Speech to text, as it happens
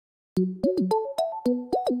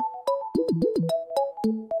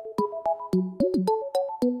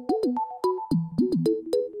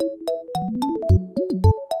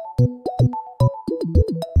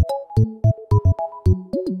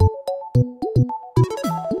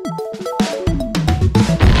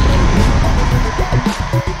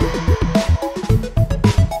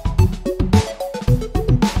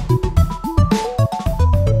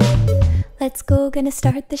gonna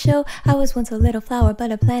start the show. I was once a little flower,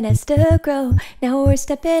 but a plant has to grow. Now we're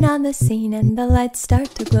stepping on the scene and the lights start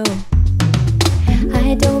to glow.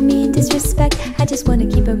 I don't mean disrespect, I just wanna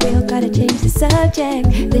keep it real, gotta change the subject.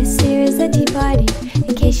 This here is a tea party,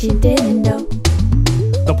 in case you didn't know.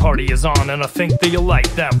 The party is on and I think that you'll like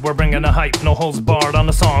that. We're bringing the hype, no holds barred on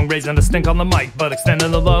the song, raising the stink on the mic, but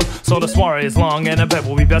extending the love, so the soiree is long. And I bet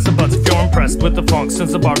we'll be best of buds if you're impressed with the funk,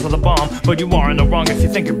 since the bars are the bomb. But you are in the wrong if you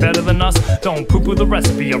think you're better than us. Don't poo-poo the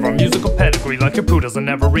recipe of our musical pedigree, like your poo doesn't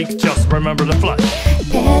ever reek, just remember to flush.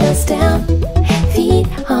 Pedals down, feet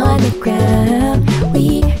on the ground,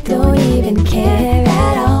 we don't even care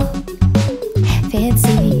at all.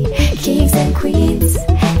 Fancy kings and queens,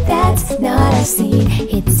 that's not our scene.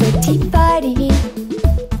 It's a tea party,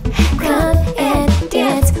 come and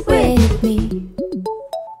dance with me.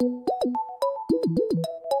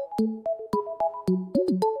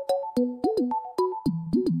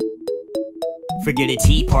 Forget a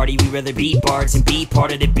tea party, we rather be bards and be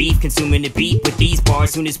part of the beef, consuming the beat with these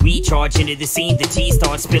bars. Soon as we charge into the scene, the tea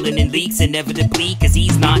starts spilling and leaks inevitably, cause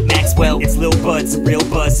he's not Maxwell, it's Lil Budz. A real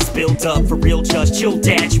buzz is built up for real, just chill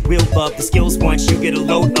dad, you will love the skills once you get a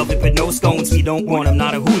load of it, but no stones, you don't want. I'm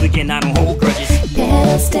not a hooligan, I don't hold grudges.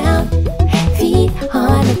 Pedals down, feet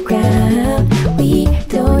on the ground, we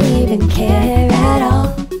don't even care at all.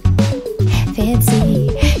 Fancy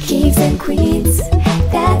kings and queens,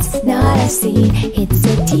 that's not our scene. It's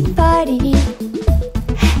a tea party,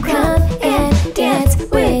 come and dance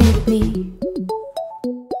with me.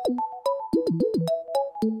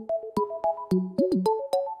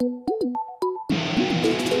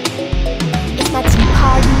 It's my tea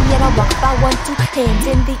party and I walk by 1, 2, hands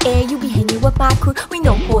in the air, you be hanging with my crew. We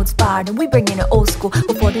know holds barred and we bring in an old school.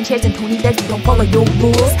 With folding chairs and Tony bears, we don't follow your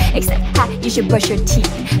rules. Except, you should brush your teeth.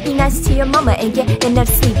 Be nice to your mama and get enough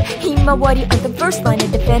sleep. Himawari on the first line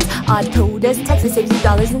of defense. Odd told us Texas saves you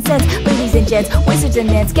dollars and cents. Ladies and gents, wizards and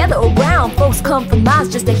nets, gather around. Folks come from miles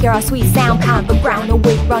just to hear our sweet sound. Pound the ground, no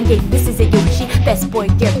wait, wrong gate, this is a Yoshi. Best boy,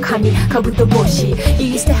 dear Kami, Kabuto Boshi. You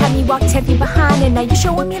used to have me walk 10 feet behind, and now you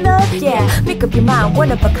showing me love? Yeah, make up your mind,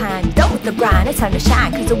 one of a kind. Done with the grind, it's time to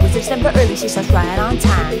shine, cause the wizard's never early, she starts right on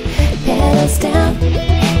time. Pedals down,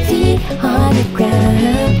 feet on the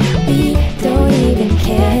ground, we don't even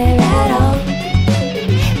care at all.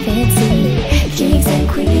 Fancy kings and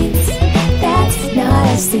queens, that's not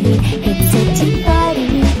our scene. It's a tea party.